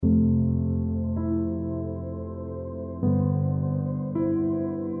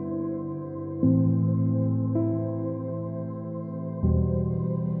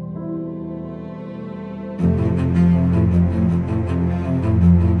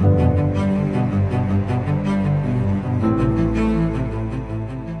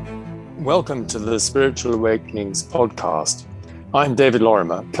Welcome to the Spiritual Awakenings podcast. I'm David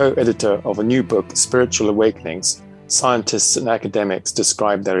Lorimer, co-editor of a new book, Spiritual Awakenings: Scientists and Academics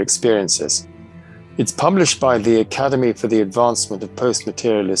Describe Their Experiences. It's published by the Academy for the Advancement of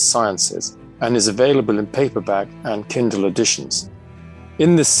Post-Materialist Sciences and is available in paperback and Kindle editions.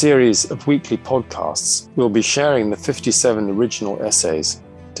 In this series of weekly podcasts, we'll be sharing the 57 original essays,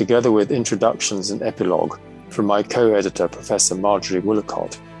 together with introductions and epilogue from my co-editor, Professor Marjorie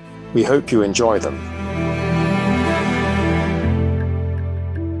Woolacott. We hope you enjoy them.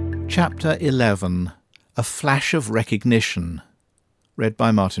 Chapter 11, A Flash of Recognition, read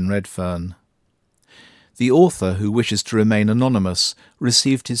by Martin Redfern. The author, who wishes to remain anonymous,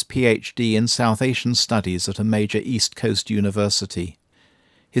 received his PhD in South Asian Studies at a major East Coast university.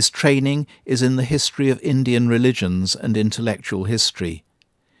 His training is in the history of Indian religions and intellectual history.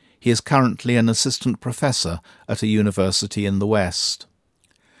 He is currently an assistant professor at a university in the West.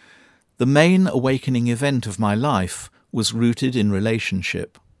 The main awakening event of my life was rooted in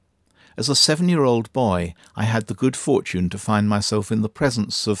relationship. As a 7-year-old boy, I had the good fortune to find myself in the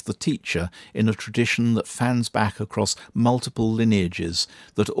presence of the teacher in a tradition that fans back across multiple lineages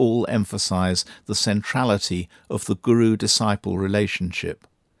that all emphasize the centrality of the guru-disciple relationship.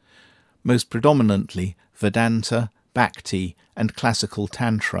 Most predominantly Vedanta, Bhakti, and classical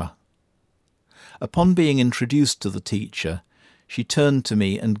Tantra. Upon being introduced to the teacher, she turned to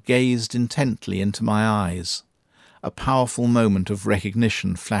me and gazed intently into my eyes. A powerful moment of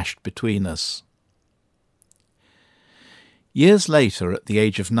recognition flashed between us. Years later, at the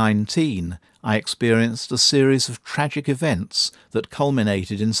age of 19, I experienced a series of tragic events that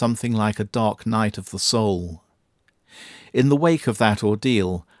culminated in something like a dark night of the soul. In the wake of that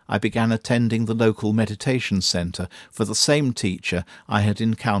ordeal, I began attending the local meditation centre for the same teacher I had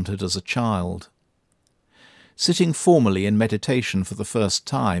encountered as a child. Sitting formally in meditation for the first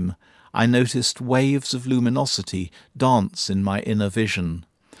time, I noticed waves of luminosity dance in my inner vision,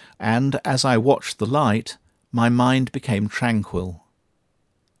 and as I watched the light, my mind became tranquil.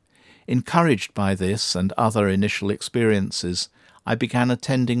 Encouraged by this and other initial experiences, I began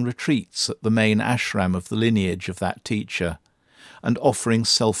attending retreats at the main ashram of the lineage of that teacher, and offering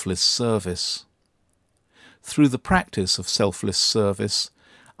selfless service. Through the practice of selfless service,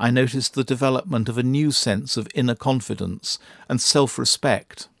 I noticed the development of a new sense of inner confidence and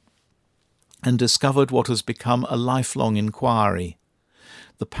self-respect, and discovered what has become a lifelong inquiry,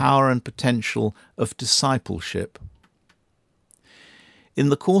 the power and potential of discipleship. In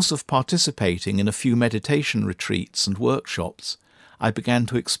the course of participating in a few meditation retreats and workshops, I began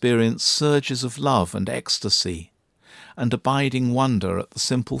to experience surges of love and ecstasy, and abiding wonder at the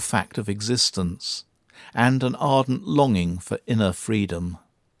simple fact of existence, and an ardent longing for inner freedom.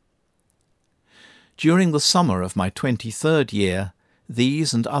 During the summer of my 23rd year,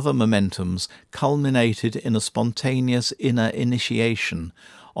 these and other momentums culminated in a spontaneous inner initiation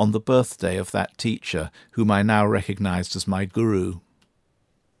on the birthday of that teacher whom I now recognized as my guru.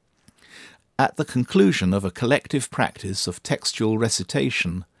 At the conclusion of a collective practice of textual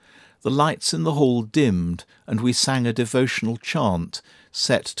recitation, the lights in the hall dimmed and we sang a devotional chant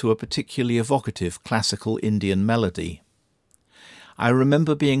set to a particularly evocative classical Indian melody. I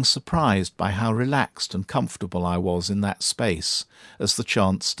remember being surprised by how relaxed and comfortable I was in that space as the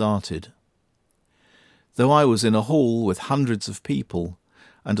chant started. Though I was in a hall with hundreds of people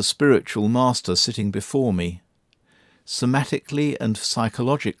and a spiritual master sitting before me, somatically and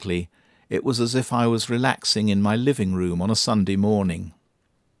psychologically it was as if I was relaxing in my living room on a Sunday morning.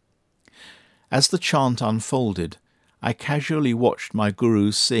 As the chant unfolded, I casually watched my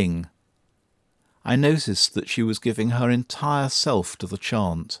guru sing. I noticed that she was giving her entire self to the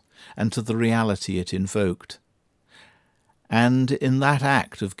chant and to the reality it invoked. And in that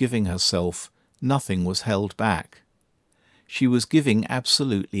act of giving herself, nothing was held back. She was giving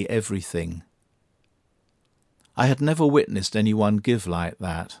absolutely everything. I had never witnessed anyone give like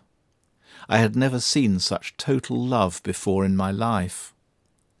that. I had never seen such total love before in my life.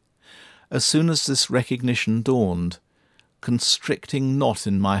 As soon as this recognition dawned, constricting knot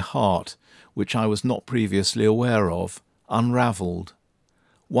in my heart, which I was not previously aware of, unravelled.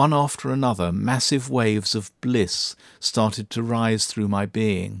 One after another, massive waves of bliss started to rise through my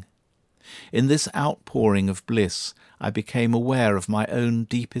being. In this outpouring of bliss, I became aware of my own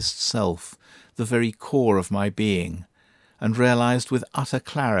deepest self, the very core of my being, and realized with utter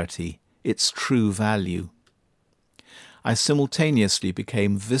clarity its true value. I simultaneously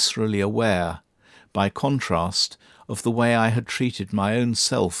became viscerally aware, by contrast, of the way I had treated my own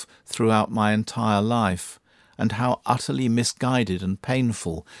self throughout my entire life, and how utterly misguided and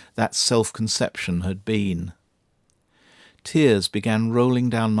painful that self-conception had been. tears began rolling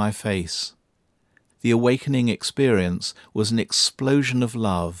down my face. The awakening experience was an explosion of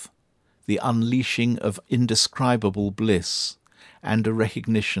love, the unleashing of indescribable bliss, and a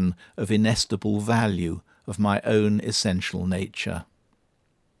recognition of inestimable value of my own essential nature.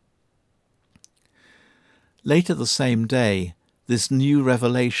 Later the same day, this new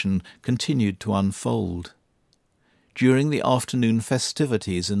revelation continued to unfold. During the afternoon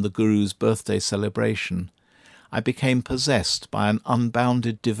festivities in the Guru's birthday celebration, I became possessed by an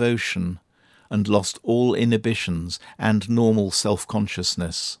unbounded devotion and lost all inhibitions and normal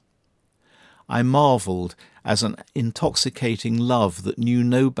self-consciousness. I marvelled as an intoxicating love that knew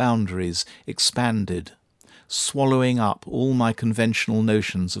no boundaries expanded, swallowing up all my conventional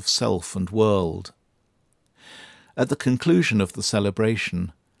notions of self and world. At the conclusion of the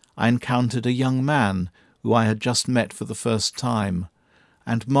celebration, I encountered a young man who I had just met for the first time,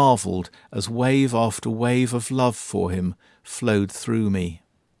 and marvelled as wave after wave of love for him flowed through me.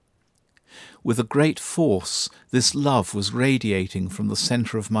 With a great force, this love was radiating from the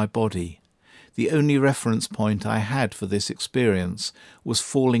centre of my body. The only reference point I had for this experience was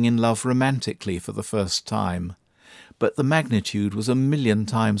falling in love romantically for the first time, but the magnitude was 1,000,000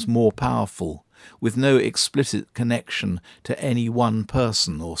 times more powerful, with no explicit connection to any one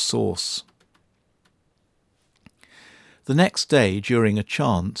person or source. The next day, during a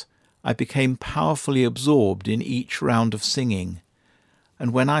chant, I became powerfully absorbed in each round of singing,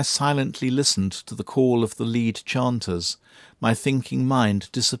 and when I silently listened to the call of the lead chanters, my thinking mind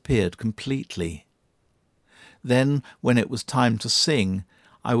disappeared completely. Then, when it was time to sing,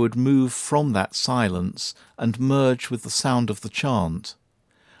 I would move from that silence and merge with the sound of the chant,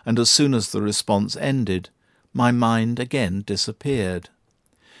 and as soon as the response ended, my mind again disappeared.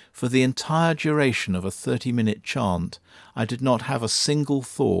 For the entire duration of a 30-minute chant, I did not have a single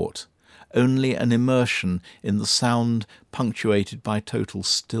thought, only an immersion in the sound punctuated by total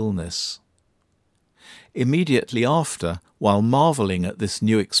stillness. Immediately after, while marvelling at this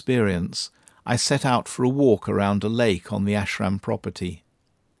new experience, I set out for a walk around a lake on the ashram property.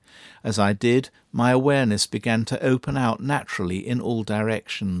 As I did, my awareness began to open out naturally in all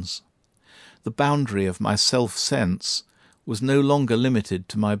directions. The boundary of my self-sense was no longer limited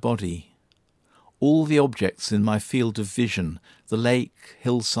to my body. All the objects in my field of vision, the lake,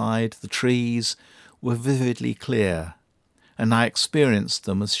 hillside, the trees, were vividly clear, and I experienced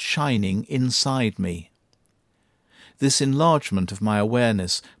them as shining inside me. This enlargement of my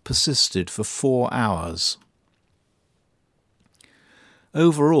awareness persisted for 4 hours.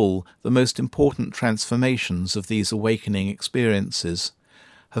 Overall, the most important transformations of these awakening experiences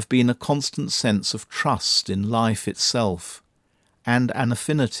have been a constant sense of trust in life itself and an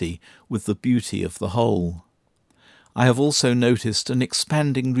affinity with the beauty of the whole. I have also noticed an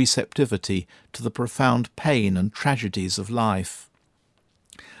expanding receptivity to the profound pain and tragedies of life,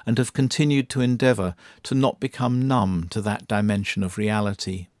 and have continued to endeavour to not become numb to that dimension of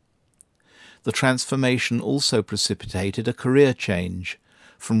reality. The transformation also precipitated a career change,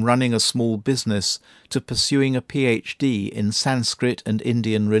 from running a small business to pursuing a PhD in Sanskrit and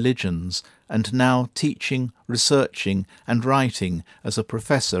Indian religions, and now teaching, researching, and writing as a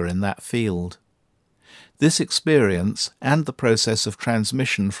professor in that field. This experience and the process of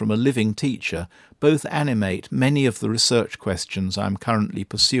transmission from a living teacher both animate many of the research questions I am currently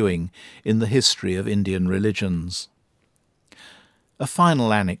pursuing in the history of Indian religions. A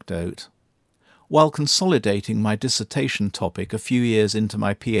final anecdote. While consolidating my dissertation topic a few years into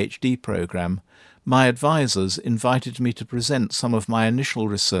my PhD program, my advisors invited me to present some of my initial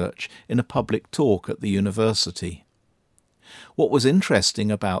research in a public talk at the university. What was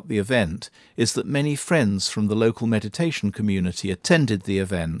interesting about the event is that many friends from the local meditation community attended the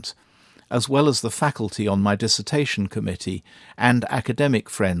event, as well as the faculty on my dissertation committee and academic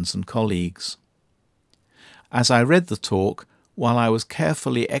friends and colleagues. As I read the talk, while I was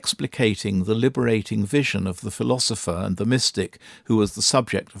carefully explicating the liberating vision of the philosopher and the mystic who was the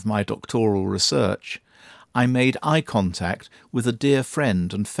subject of my doctoral research, I made eye contact with a dear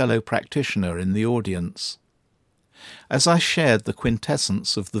friend and fellow practitioner in the audience. As I shared the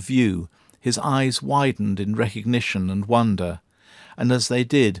quintessence of the view, his eyes widened in recognition and wonder, and as they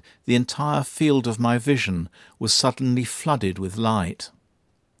did, the entire field of my vision was suddenly flooded with light.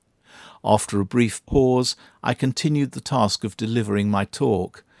 After a brief pause, I continued the task of delivering my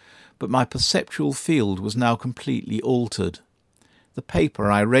talk, but my perceptual field was now completely altered. The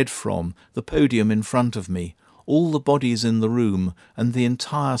paper I read from, the podium in front of me, all the bodies in the room, and the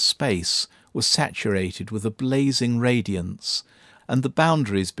entire space was saturated with a blazing radiance, and the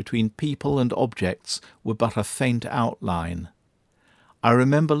boundaries between people and objects were but a faint outline. I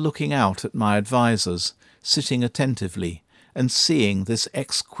remember looking out at my advisors, sitting attentively, and seeing this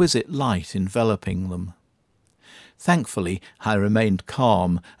exquisite light enveloping them. Thankfully, I remained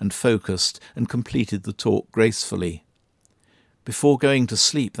calm and focused and completed the talk gracefully. Before going to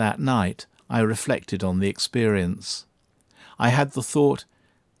sleep that night, I reflected on the experience. I had the thought,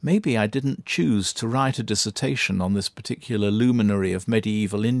 maybe I didn't choose to write a dissertation on this particular luminary of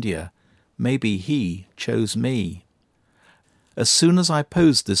medieval India. Maybe he chose me. As soon as I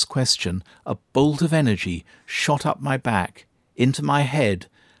posed this question, a bolt of energy shot up my back, into my head,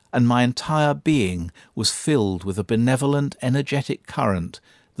 and my entire being was filled with a benevolent, energetic current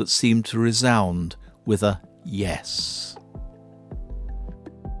that seemed to resound with a yes.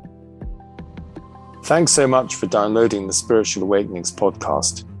 Thanks so much for downloading the Spiritual Awakenings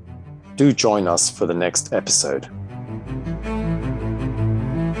podcast. Do join us for the next episode.